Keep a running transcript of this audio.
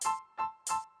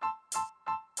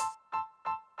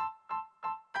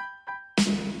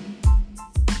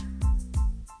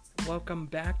welcome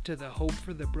back to the Hope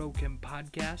for the Broken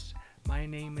podcast. My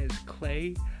name is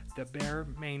Clay, the Bear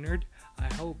Maynard.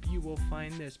 I hope you will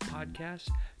find this podcast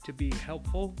to be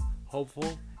helpful,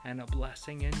 hopeful, and a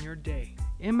blessing in your day.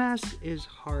 MS is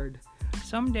hard.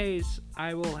 Some days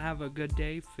I will have a good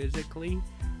day physically,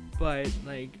 but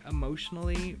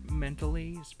emotionally,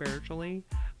 mentally, spiritually,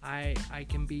 I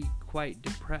can be quite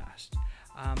depressed.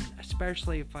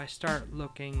 Especially if I start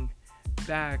looking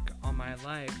back on my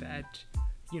life at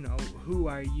who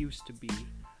I used to be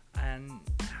and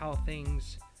how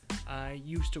things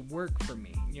used to work for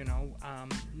me.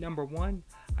 Number one,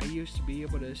 I used to be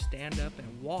able to stand up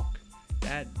and walk.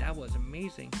 That was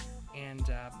amazing. And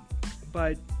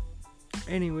but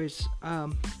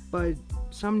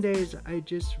some days I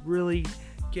just really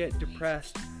get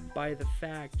depressed by the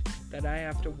fact that I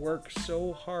have to work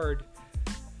so hard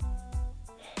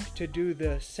to do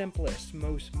the simplest,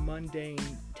 most mundane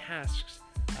tasks,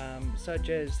 such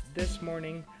as this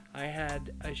morning I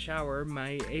had a shower.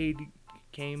 My aide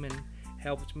came and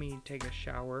helped me take a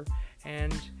shower,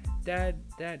 and that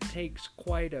takes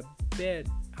quite a bit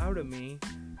out of me,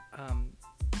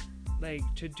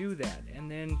 to do that.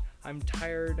 And then I'm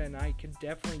tired, and I could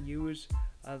definitely use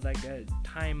a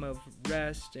time of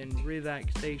rest and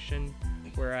relaxation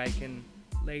where I can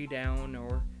lay down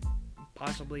or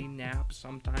possibly nap.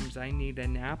 Sometimes I need a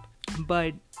nap,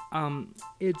 but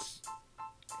it's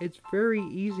very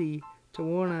easy to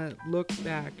want to look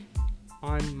back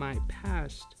on my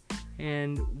past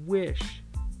and wish,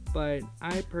 but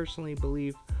I personally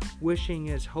believe wishing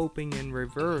is hoping in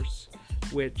reverse,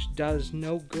 which does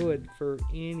no good for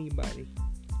anybody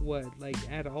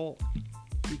at all,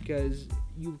 because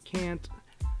you can't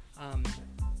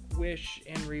wish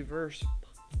in reverse.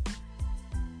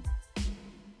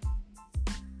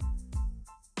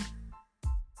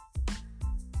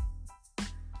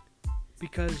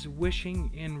 Because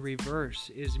wishing in reverse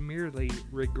is merely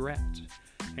regret.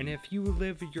 And if you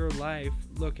live your life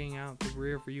looking out the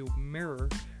rearview mirror,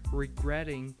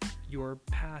 regretting your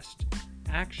past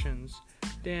actions,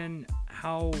 then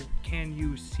how can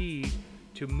you see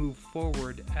to move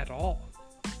forward at all?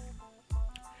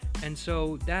 And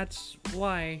so that's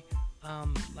why,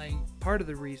 part of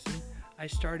the reason I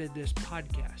started this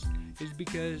podcast is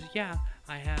because,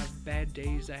 I have bad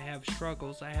days, I have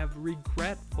struggles, I have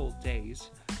regretful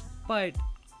days, but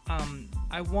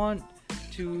I want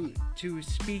to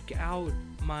speak out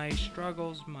my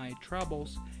struggles, my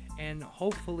troubles, and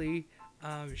hopefully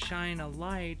shine a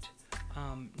light,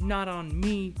 not on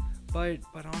me, but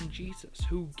on Jesus,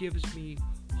 who gives me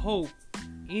hope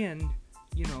in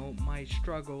my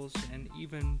struggles, and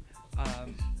even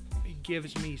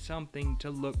gives me something to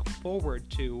look forward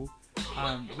to,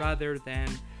 rather than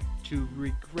to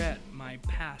regret my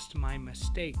past, my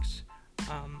mistakes.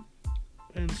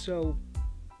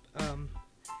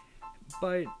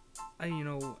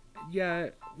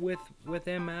 With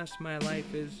MS, my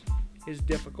life is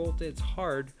difficult, it's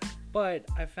hard, but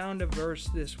I found a verse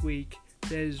this week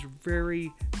that is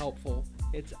very helpful.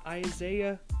 It's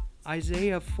Isaiah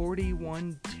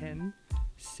 41:10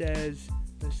 says,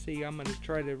 let's see, I'm going to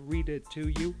try to read it to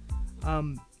you.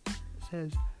 It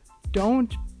says,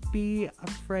 "Don't be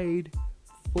afraid,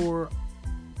 for..."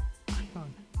 Hang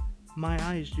on, my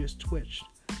eyes just twitched.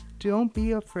 "Don't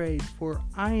be afraid, for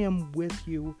I am with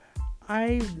you.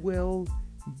 I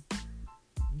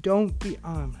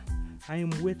am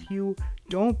with you.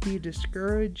 Don't be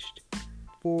discouraged,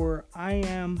 for I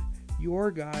am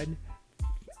your God.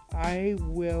 I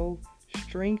will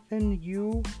strengthen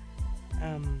you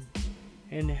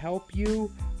and help you.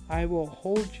 I will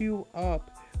hold you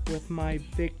up with my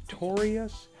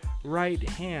victorious right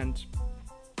hand."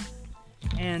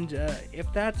 And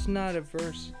if that's not a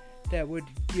verse that would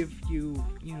give you,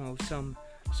 some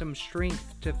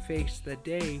strength to face the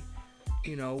day,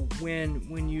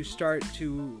 when you start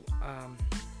to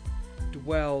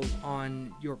dwell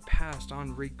on your past,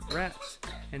 on regrets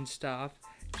and stuff,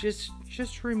 just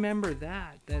remember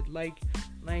that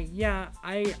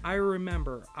I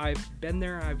remember, I've been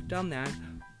there, I've done that,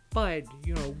 but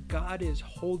God is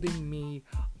holding me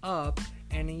up,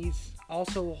 and He's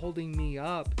also holding me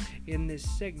up in this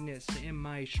sickness, in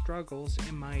my struggles,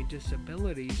 in my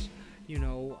disabilities.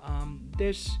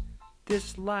 This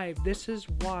life, this is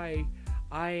why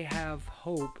I have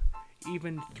hope,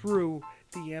 even through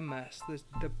the MS,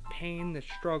 the pain, the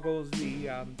struggles,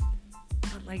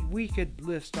 we could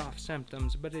list off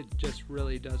symptoms, but it just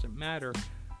really doesn't matter.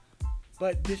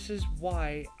 But this is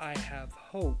why I have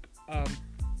hope.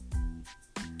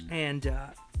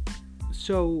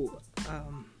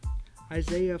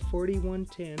 Isaiah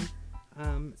 41:10,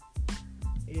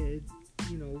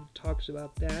 talks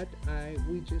about that.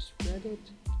 We just read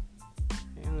it,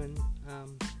 and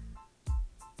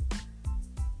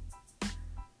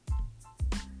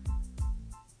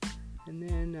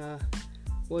then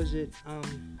was it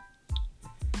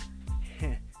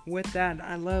with that,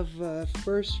 I love 1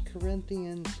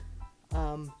 Corinthians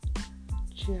 1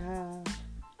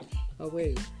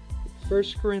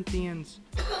 Corinthians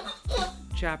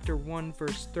chapter 1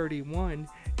 verse 31.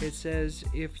 It says,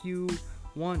 if you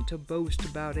want to boast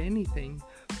about anything,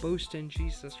 boast in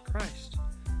Jesus Christ.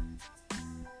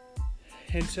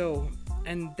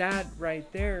 And that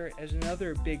right there is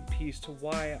another big piece to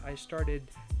why I started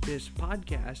this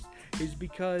podcast, is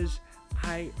because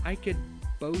I could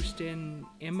boast in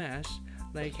MS,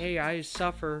 like, hey, I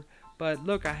suffer, but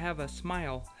look, I have a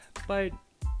smile. But,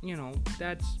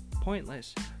 that's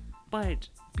pointless. But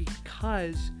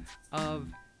because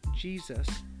of Jesus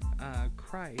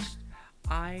Christ,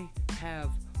 I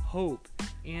have hope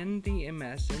in the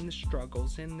MS, in the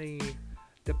struggles, in the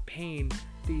pain,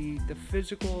 the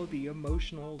physical, the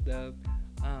emotional, the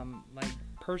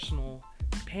personal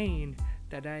pain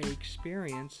that I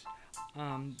experience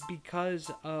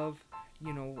because of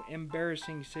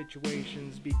embarrassing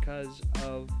situations, because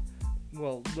of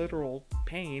literal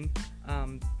pain,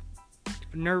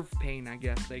 nerve pain, I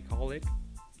guess they call it.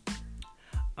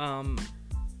 I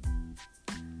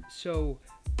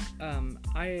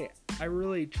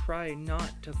really try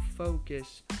not to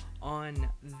focus on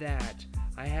that.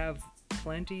 I have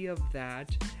plenty of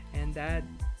that, and that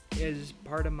is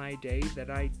part of my day that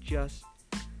I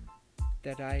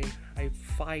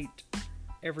fight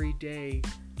every day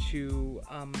to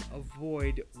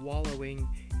avoid wallowing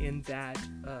in that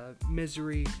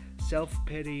misery,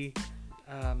 self-pity.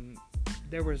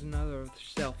 There was another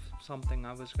something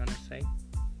I was gonna say.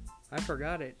 I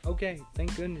forgot it. Okay,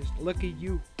 thank goodness. Look at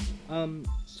you. And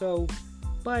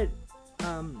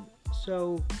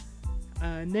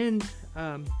then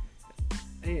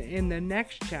in the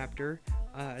next chapter,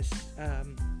 what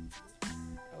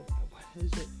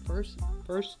is it?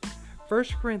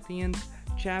 First Corinthians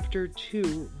chapter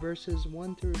 2 verses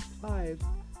 1 through 5.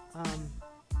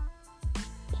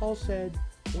 Paul said,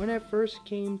 when I first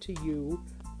came to you,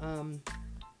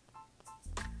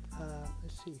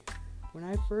 when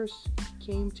I first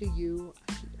came to you,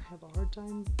 I have a hard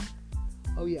time.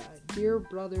 Dear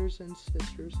brothers and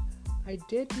sisters, I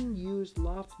didn't use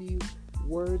lofty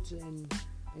words and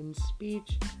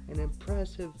speech and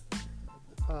impressive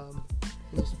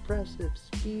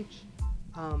speech.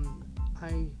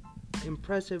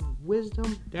 Impressive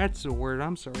wisdom. That's the word.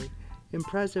 I'm sorry.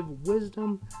 Impressive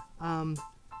wisdom.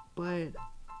 But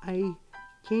I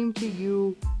came to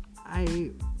you,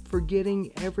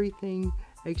 forgetting everything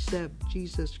except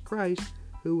Jesus Christ,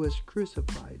 who was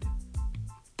crucified.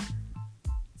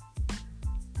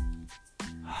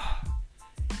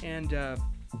 And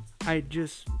I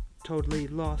just totally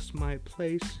lost my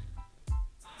place.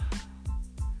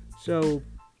 So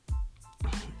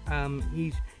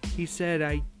he said,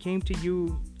 I came to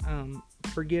you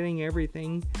forgetting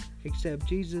everything except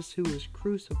Jesus, who was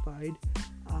crucified.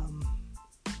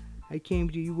 I came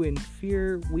to you in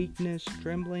fear, weakness,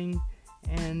 trembling,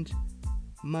 and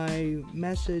my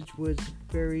message was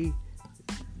very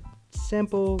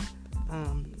simple,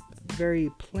 very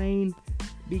plain,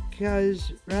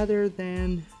 because rather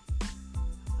than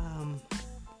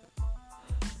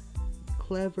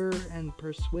clever and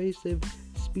persuasive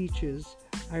speeches,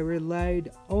 I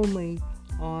relied only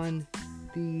on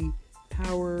the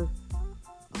power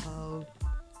of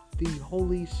the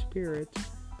Holy Spirit.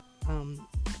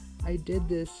 I did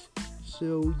this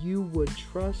so you would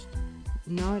trust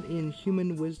not in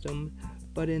human wisdom,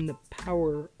 but in the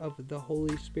power of the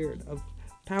Holy Spirit, of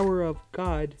power of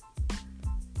God.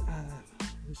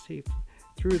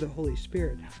 Through the Holy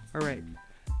Spirit. All right.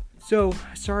 So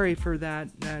sorry for that.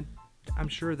 I'm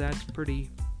sure that's pretty,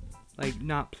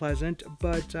 not pleasant,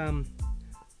 but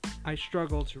I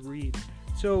struggle to read.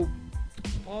 So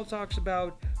Paul talks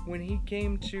about when he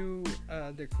came to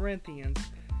the Corinthians.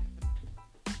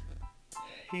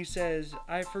 He says,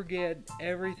 I forget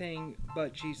everything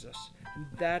but Jesus.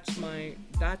 That's my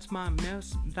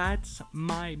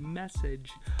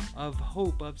message of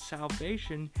hope, of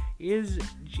salvation, is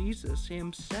Jesus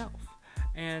himself.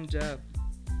 And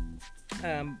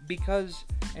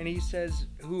and he says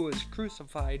who was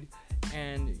crucified,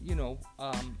 and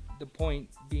the point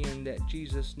being that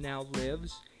Jesus now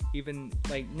lives, even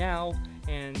now,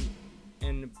 and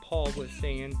Paul was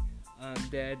saying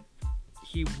that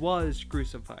he was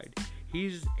crucified.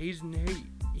 He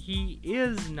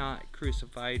is not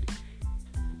crucified.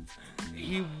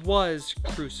 He was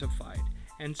crucified.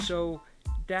 And so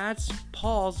that's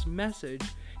Paul's message.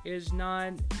 Is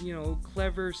not,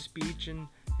 clever speech and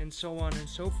so on and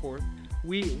so forth.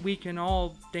 We can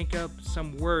all think up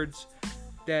some words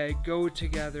that go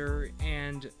together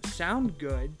and sound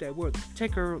good, that would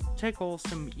tickle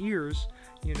some ears,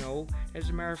 As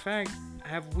a matter of fact,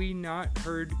 have we not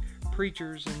heard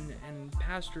preachers and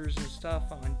pastors and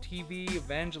stuff on TV,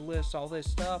 evangelists, all this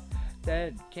stuff,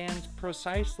 that can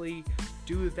precisely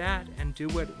do that and do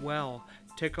it well,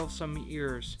 tickle some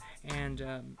ears, and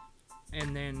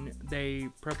then they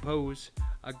propose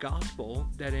a gospel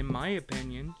that, in my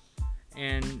opinion,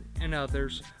 and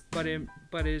others, but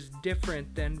is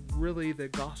different than really the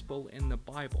gospel in the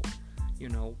Bible,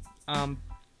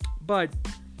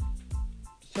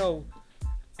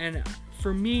 and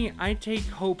for me, I take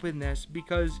hope in this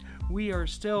because we are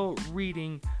still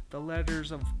reading the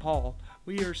letters of Paul.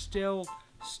 We are still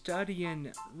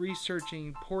studying,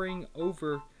 researching, poring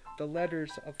over the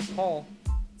letters of Paul.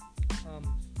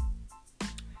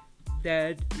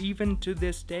 That even to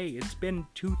this day, it's been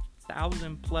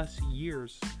 2,000 plus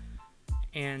years,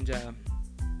 and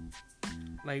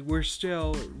we're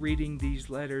still reading these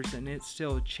letters, and it's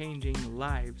still changing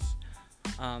lives.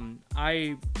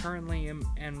 I currently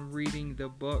am reading the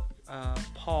book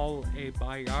Paul, a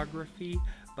Biography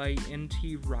by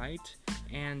N.T. Wright,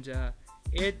 and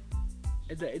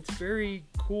it's very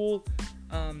cool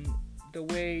the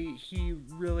way he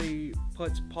really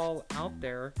puts Paul out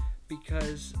there,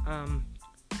 because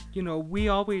we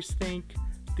always think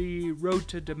the road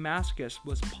to Damascus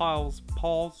was Paul's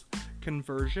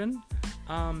conversion,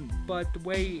 but the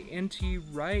way N.T.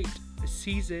 Wright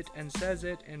sees it and says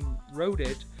it and wrote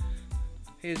it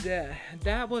is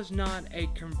that was not a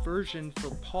conversion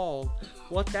for Paul.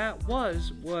 What that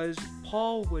was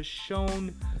Paul was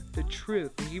shown the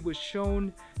truth. He was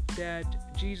shown that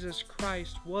Jesus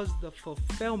Christ was the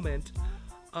fulfillment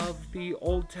of the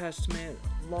Old Testament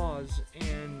laws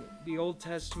and the Old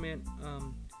Testament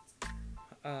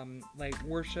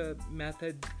worship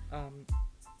method.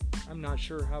 I'm not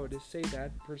sure how to say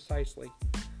that precisely,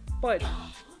 but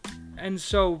and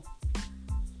so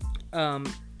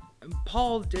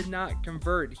Paul did not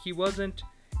convert. He wasn't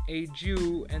a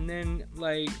Jew and then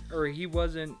or he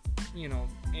wasn't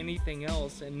anything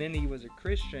else and then he was a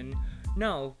Christian.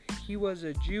 No, he was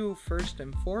a Jew first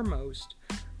and foremost,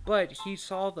 but he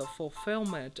saw the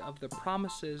fulfillment of the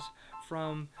promises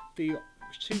from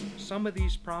some of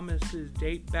these promises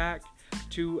date back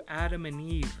to Adam and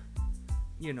Eve,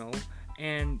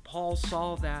 and Paul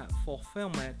saw that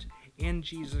fulfillment in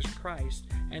Jesus Christ.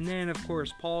 And then of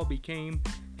course Paul became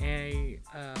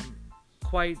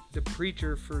quite the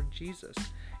preacher for Jesus,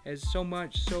 as so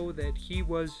much so that he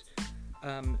was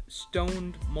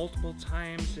stoned multiple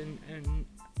times and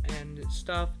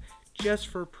stuff just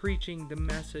for preaching the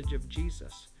message of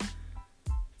Jesus.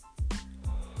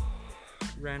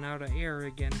 Ran out of air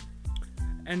again.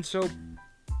 And so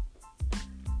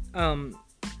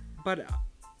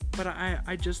but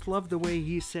I just love the way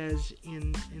he says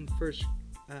in 1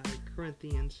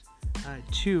 Corinthians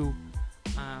 2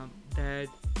 that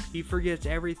he forgets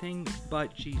everything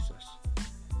but Jesus,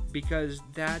 because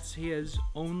that's his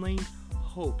only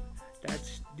hope.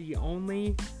 That's the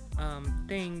only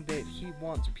thing that he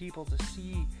wants people to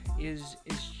see is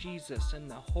Jesus and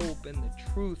the hope and the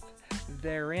truth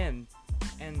therein.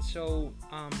 And so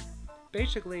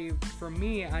basically for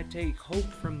me, I take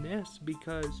hope from this,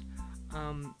 because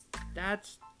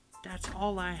that's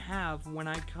all I have when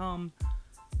I come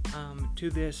to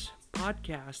this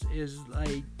podcast, is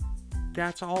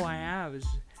that's all I have is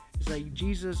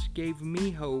Jesus gave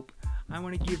me hope. I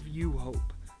want to give you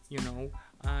hope.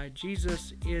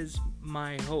 Jesus is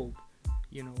my hope.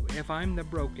 If I'm the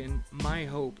broken, my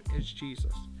hope is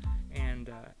Jesus,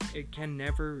 and it can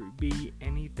never be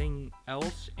anything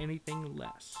else, anything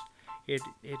less. It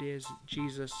is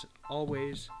Jesus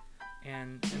always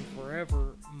and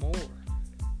forevermore,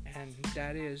 and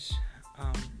that is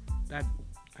that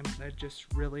just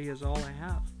really is all I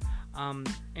have.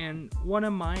 And one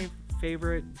of my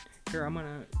favorite, here I'm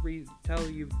gonna tell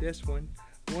you this one.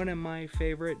 One of my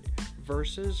favorite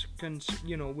verses,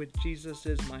 with Jesus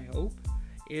is my hope,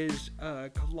 is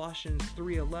Colossians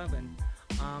 3:11.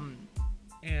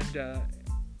 And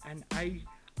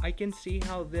I can see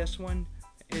how this one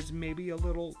is maybe a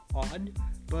little odd,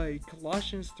 but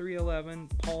Colossians 3:11,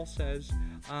 Paul says,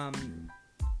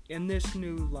 in this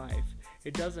new life,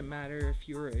 it doesn't matter if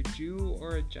you're a Jew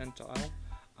or a Gentile,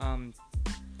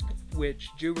 which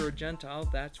Jew or Gentile,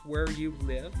 that's where you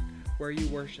live, where you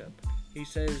worship. He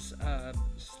says,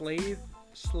 slave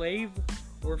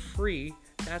or free,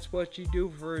 that's what you do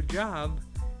for a job.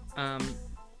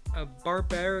 A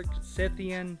barbaric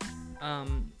Scythian,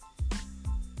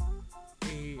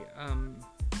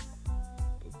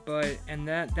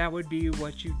 that would be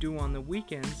what you do on the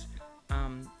weekends.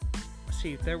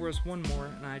 See, there was one more,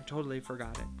 and I totally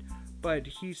forgot it. But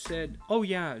he said, oh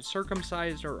yeah,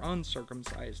 circumcised or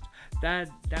uncircumcised.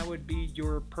 That would be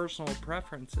your personal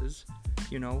preferences,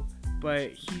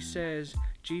 But he says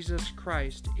Jesus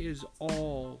Christ is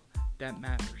all that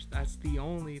matters. That's the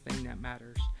only thing that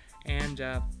matters. And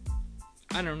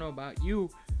I don't know about you,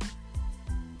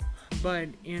 but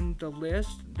in the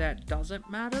list that doesn't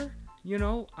matter,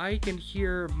 I can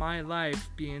hear my life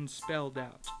being spelled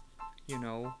out.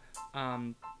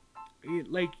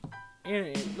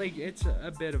 It's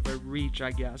a bit of a reach,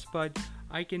 I guess, but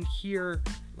I can hear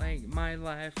my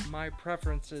life, my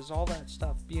preferences, all that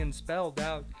stuff being spelled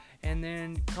out, and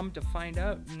then come to find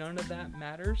out none of that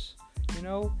matters,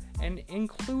 and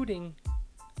including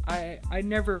I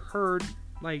never heard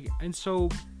and so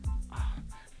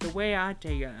the way I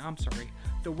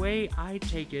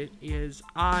take it is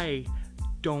I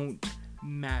don't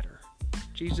matter.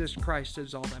 Jesus Christ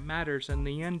is all that matters, and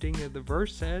the ending of the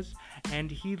verse says,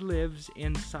 and he lives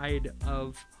inside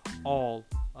of all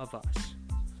of us.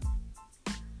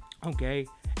 Okay,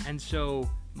 and so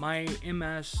my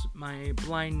MS, my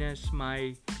blindness,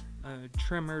 my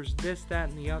tremors, this, that,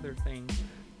 and the other thing,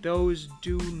 those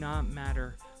do not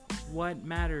matter. What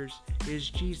matters is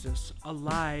Jesus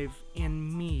alive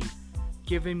in me,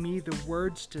 giving me the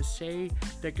words to say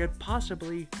that could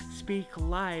possibly speak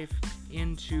life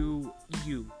into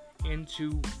you,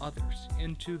 into others,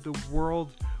 into the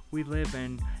world we live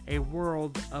in, a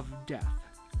world of death.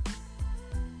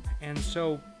 And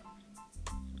so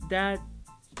that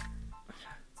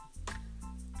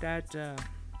I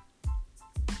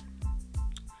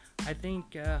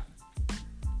think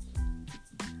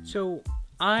so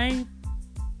I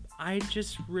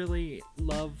just really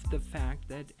love the fact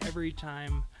that every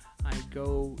time I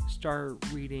go start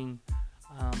reading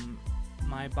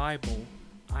my Bible,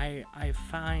 I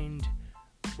find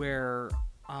where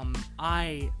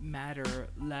I matter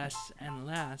less and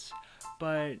less,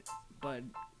 but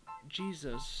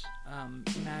Jesus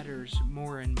matters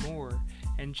more and more,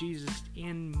 and Jesus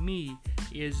in me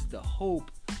is the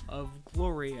hope of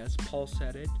glory, as Paul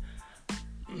said it.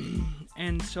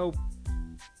 And so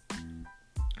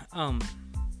and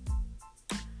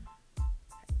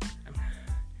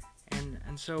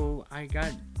so I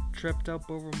got tripped up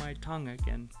over my tongue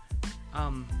again.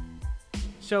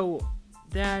 So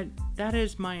that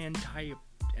is my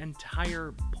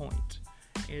entire point.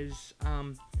 Is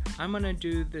I'm gonna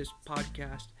do this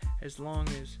podcast as long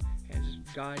as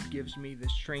God gives me the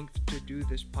strength to do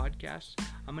this podcast.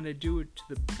 I'm gonna do it to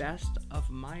the best of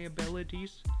my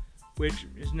abilities, which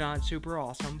is not super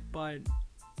awesome, but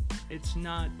it's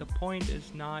not, the point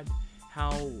is not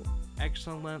how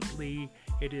excellently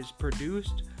it is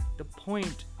produced. The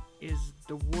point is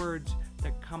the words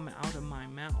that come out of my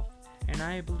mouth. And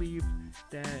I believe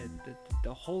that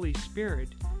the Holy Spirit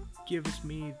gives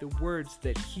me the words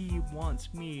that He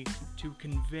wants me to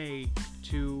convey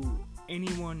to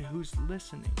anyone who's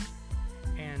listening.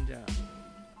 And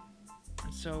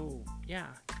so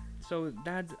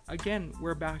that, again,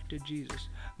 we're back to Jesus.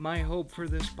 My hope for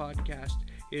this podcast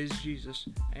is Jesus,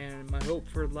 and my hope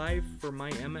for life, for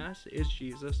my MS, is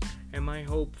Jesus, and my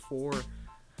hope for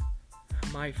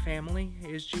my family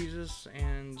is Jesus,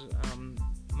 and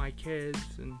my kids,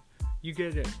 and you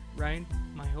get it, right?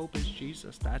 My hope is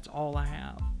Jesus. That's all I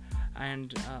have.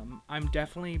 And I'm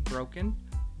definitely broken.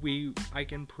 I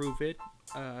can prove it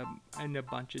in a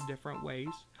bunch of different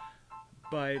ways,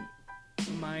 but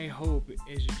my hope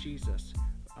is Jesus.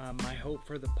 My hope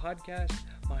for the podcast,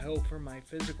 my hope for my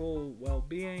physical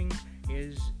well-being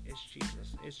is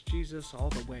Jesus. It's Jesus all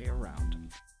the way around.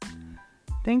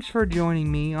 Thanks for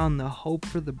joining me on the Hope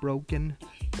for the Broken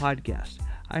podcast.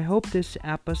 I hope this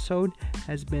episode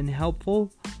has been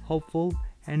helpful, hopeful,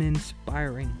 and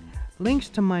inspiring. Links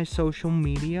to my social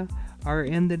media are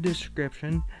in the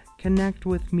description. Connect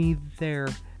with me there.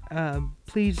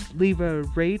 Please leave a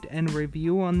rate and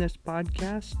review on this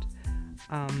podcast.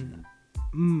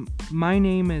 My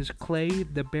name is Clay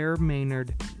the Bear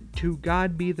Maynard. To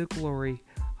God be the glory.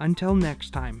 Until next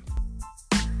time.